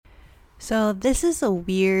So, this is a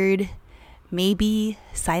weird, maybe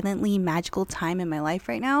silently magical time in my life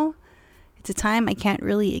right now. It's a time I can't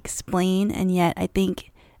really explain, and yet I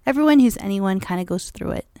think everyone who's anyone kind of goes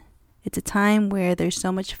through it. It's a time where there's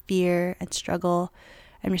so much fear and struggle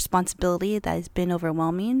and responsibility that has been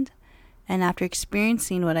overwhelming. And after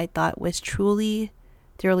experiencing what I thought was truly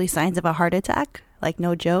the early signs of a heart attack, like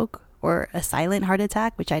no joke, or a silent heart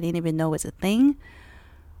attack, which I didn't even know was a thing,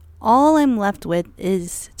 all I'm left with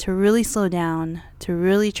is to really slow down, to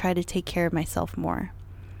really try to take care of myself more.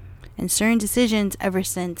 And certain decisions ever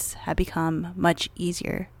since have become much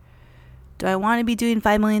easier. Do I want to be doing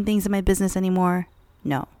 5 million things in my business anymore?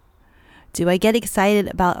 No. Do I get excited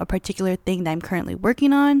about a particular thing that I'm currently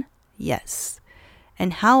working on? Yes.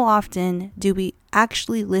 And how often do we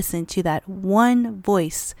actually listen to that one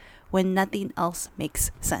voice when nothing else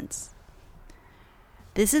makes sense?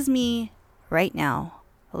 This is me right now.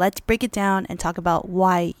 Let's break it down and talk about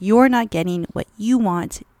why you're not getting what you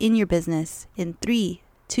want in your business in 3,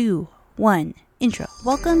 2, 1, intro.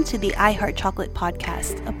 Welcome to the I Heart Chocolate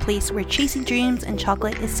podcast, a place where chasing dreams and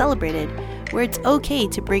chocolate is celebrated, where it's okay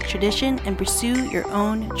to break tradition and pursue your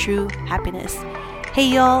own true happiness. Hey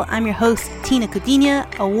y'all, I'm your host, Tina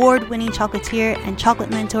Codina, award-winning chocolatier and chocolate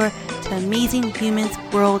mentor to amazing humans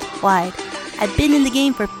worldwide. I've been in the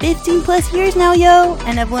game for 15 plus years now, yo,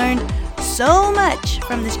 and I've learned so much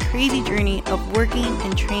from this crazy journey of working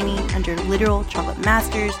and training under literal chocolate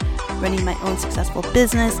masters, running my own successful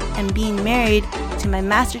business, and being married to my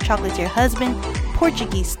master chocolatier husband,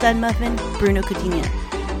 Portuguese stud muffin, Bruno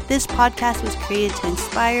Codina. This podcast was created to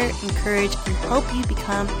inspire, encourage, and help you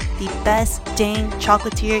become the best dang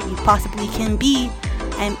chocolatier you possibly can be.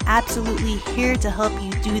 I'm absolutely here to help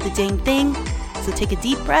you do the dang thing. So take a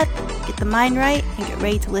deep breath, get the mind right, and get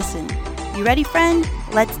ready to listen. You ready, friend?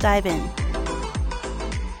 Let's dive in.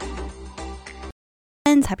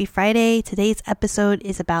 Friends, happy Friday. Today's episode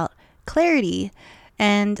is about clarity,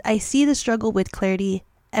 and I see the struggle with clarity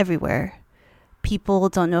everywhere. People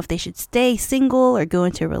don't know if they should stay single or go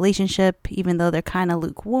into a relationship, even though they're kind of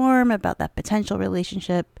lukewarm about that potential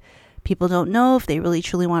relationship. People don't know if they really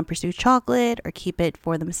truly want to pursue chocolate or keep it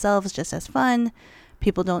for themselves just as fun.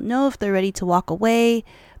 People don't know if they're ready to walk away,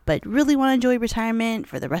 but really want to enjoy retirement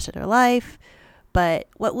for the rest of their life. But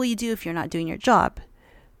what will you do if you're not doing your job?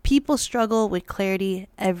 People struggle with clarity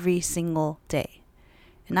every single day.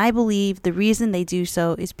 And I believe the reason they do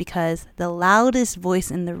so is because the loudest voice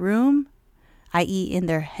in the room, i.e. in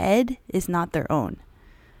their head, is not their own.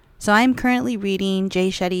 So I'm currently reading Jay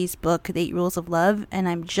Shetty's book, The 8 Rules of Love, and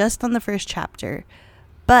I'm just on the first chapter.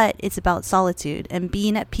 But it's about solitude and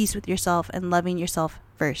being at peace with yourself and loving yourself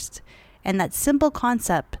first. And that simple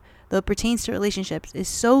concept, though it pertains to relationships, is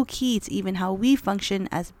so key to even how we function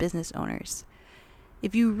as business owners.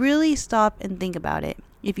 If you really stop and think about it,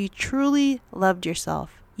 if you truly loved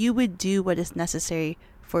yourself, you would do what is necessary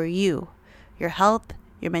for you, your health,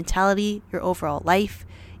 your mentality, your overall life,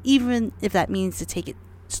 even if that means to take it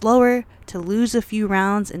slower, to lose a few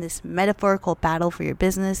rounds in this metaphorical battle for your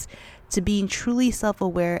business, to being truly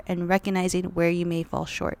self-aware and recognizing where you may fall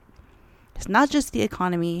short. It's not just the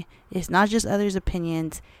economy, it's not just others'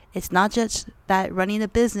 opinions, it's not just that running a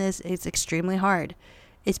business is extremely hard.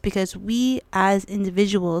 It's because we as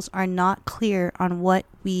individuals are not clear on what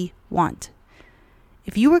we want.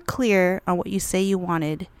 If you were clear on what you say you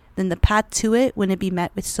wanted, then the path to it wouldn't be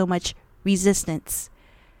met with so much resistance.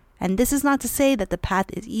 And this is not to say that the path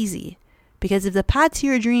is easy, because if the path to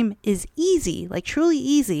your dream is easy, like truly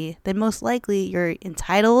easy, then most likely you're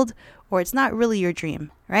entitled or it's not really your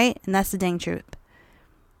dream, right? And that's the dang truth.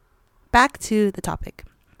 Back to the topic.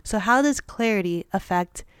 So how does clarity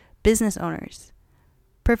affect business owners?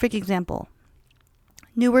 Perfect example.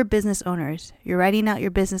 Newer business owners. You're writing out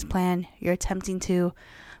your business plan. You're attempting to,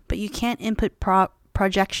 but you can't input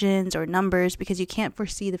projections or numbers because you can't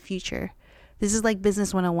foresee the future. This is like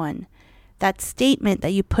Business 101. That statement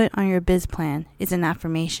that you put on your biz plan is an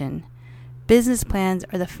affirmation. Business plans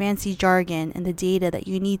are the fancy jargon and the data that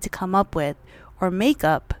you need to come up with or make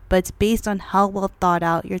up, but it's based on how well thought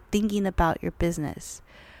out you're thinking about your business.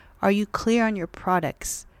 Are you clear on your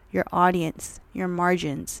products, your audience, your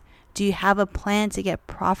margins? Do you have a plan to get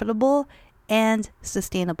profitable and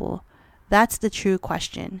sustainable? That's the true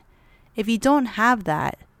question. If you don't have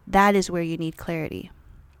that, that is where you need clarity.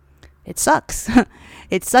 It sucks.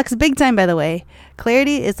 It sucks big time, by the way.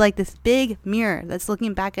 Clarity is like this big mirror that's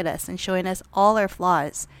looking back at us and showing us all our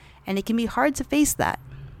flaws, and it can be hard to face that.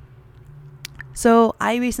 So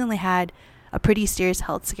I recently had a pretty serious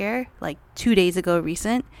health scare, like 2 days ago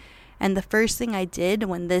recent, and the first thing I did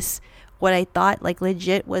when what I thought like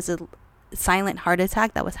legit was a silent heart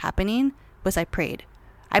attack that was happening, was I prayed.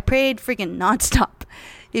 I prayed freaking nonstop.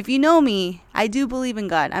 If you know me, I do believe in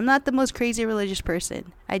God. I'm not the most crazy religious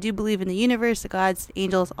person. I do believe in the universe, the gods, the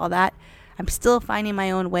angels, all that. I'm still finding my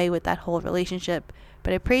own way with that whole relationship.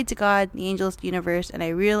 But I prayed to God, the angels, the universe, and I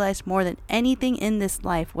realized more than anything in this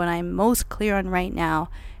life, what I'm most clear on right now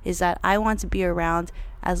is that I want to be around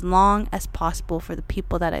as long as possible for the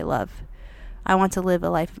people that I love. I want to live a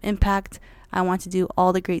life of impact. I want to do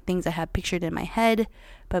all the great things I have pictured in my head.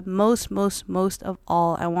 But most of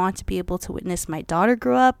all, I want to be able to witness my daughter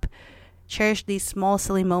grow up, cherish these small,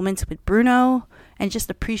 silly moments with Bruno, and just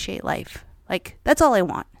appreciate life. Like, that's all I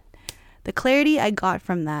want. The clarity I got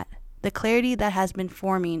from that, the clarity that has been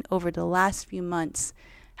forming over the last few months,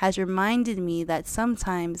 has reminded me that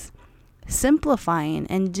sometimes simplifying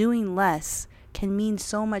and doing less can mean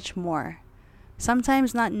so much more.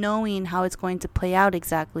 Sometimes not knowing how it's going to play out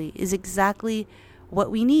exactly is exactly what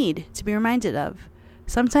we need to be reminded of.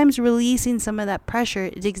 Sometimes releasing some of that pressure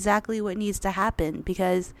is exactly what needs to happen,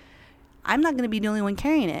 because I'm not going to be the only one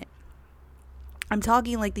carrying it. I'm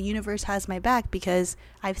talking like the universe has my back, because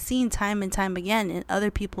I've seen time and time again in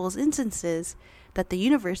other people's instances that the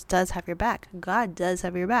universe does have your back. God does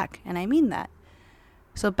have your back, and I mean that.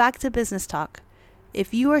 So back to business talk.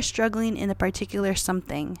 If you are struggling in a particular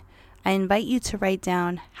something, I invite you to write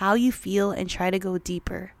down how you feel and try to go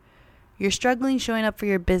deeper. You're struggling showing up for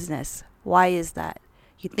your business. Why is that?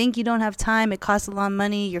 You think you don't have time, it costs a lot of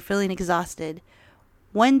money, you're feeling exhausted.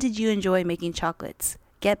 When did you enjoy making chocolates?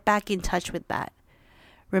 Get back in touch with that.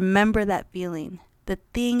 Remember that feeling. The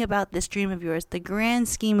thing about this dream of yours, the grand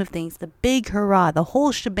scheme of things, the big hurrah, the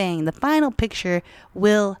whole shebang, the final picture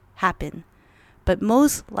will happen. But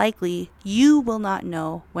most likely, you will not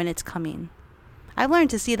know when it's coming. I've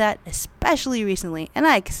learned to see that, especially recently, and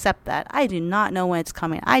I accept that. I do not know when it's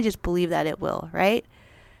coming. I just believe that it will, right?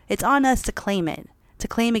 It's on us to claim it, to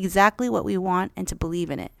claim exactly what we want and to believe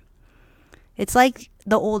in it. It's like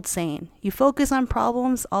the old saying, you focus on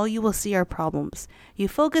problems, all you will see are problems. You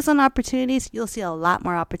focus on opportunities, you'll see a lot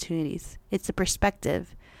more opportunities. It's a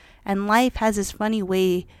perspective. And life has this funny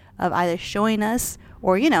way of either showing us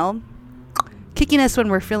or, kicking us when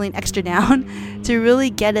we're feeling extra down to really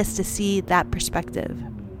get us to see that perspective.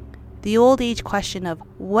 The old age question of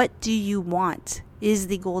what do you want is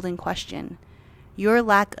the golden question. Your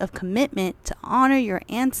lack of commitment to honor your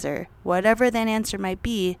answer, whatever that answer might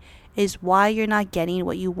be, is why you're not getting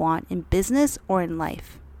what you want in business or in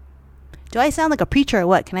life. Do I sound like a preacher or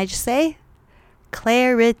what? Can I just say?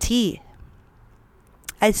 Clarity.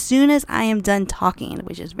 As soon as I am done talking,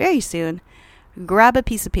 which is very soon, grab a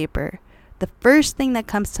piece of paper. The first thing that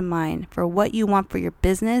comes to mind for what you want for your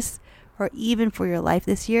business or even for your life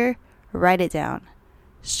this year, write it down.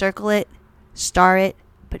 Circle it, star it,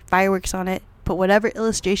 put fireworks on it, put whatever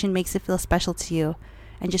illustration makes it feel special to you,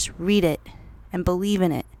 and just read it and believe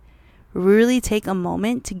in it. Really take a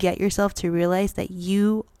moment to get yourself to realize that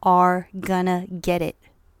you are gonna get it.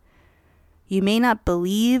 You may not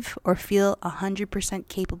believe or feel 100%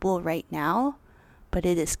 capable right now, but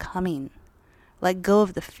it is coming. Let go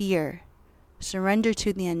of the fear. Surrender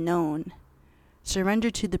to the unknown.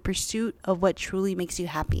 Surrender to the pursuit of what truly makes you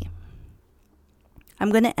happy.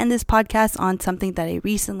 I'm going to end this podcast on something that I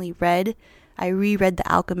recently read. I reread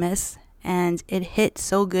The Alchemist, and it hit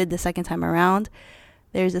so good the second time around.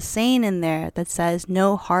 There's a saying in there that says,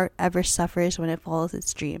 no heart ever suffers when it follows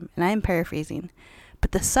its dream. And I am paraphrasing.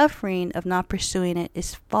 But the suffering of not pursuing it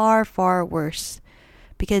is far, far worse.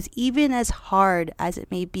 Because even as hard as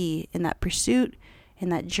it may be in that pursuit, in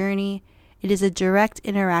that journey, it is a direct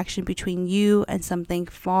interaction between you and something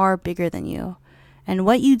far bigger than you. And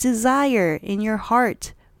what you desire in your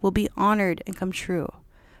heart will be honored and come true.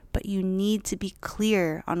 But you need to be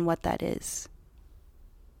clear on what that is.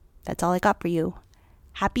 That's all I got for you.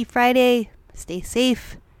 Happy Friday. Stay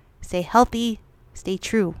safe. Stay healthy. Stay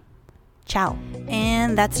true. Ciao.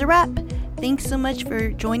 And that's a wrap. Thanks so much for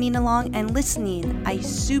joining along and listening. I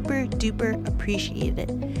super duper appreciate it.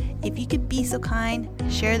 If you could be so kind,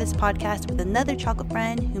 share this podcast with another chocolate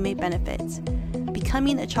friend who may benefit.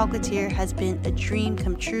 Becoming a chocolatier has been a dream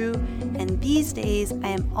come true, and these days I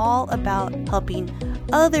am all about helping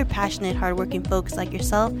other passionate, hardworking folks like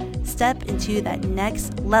yourself step into that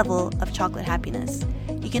next level of chocolate happiness.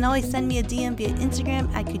 You can always send me a DM via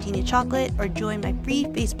Instagram at Cutina Chocolate or join my free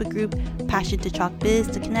Facebook group, Passion to Chalk Biz,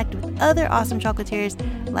 to connect with other awesome chocolatiers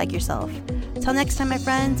like yourself. Till next time, my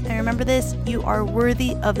friends, and remember this, you are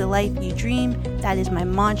worthy of the life you dream. That is my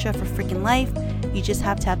mantra for freaking life. You just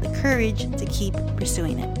have to have the courage to keep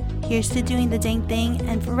pursuing it. Here's to doing the dang thing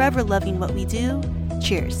and forever loving what we do.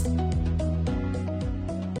 Cheers.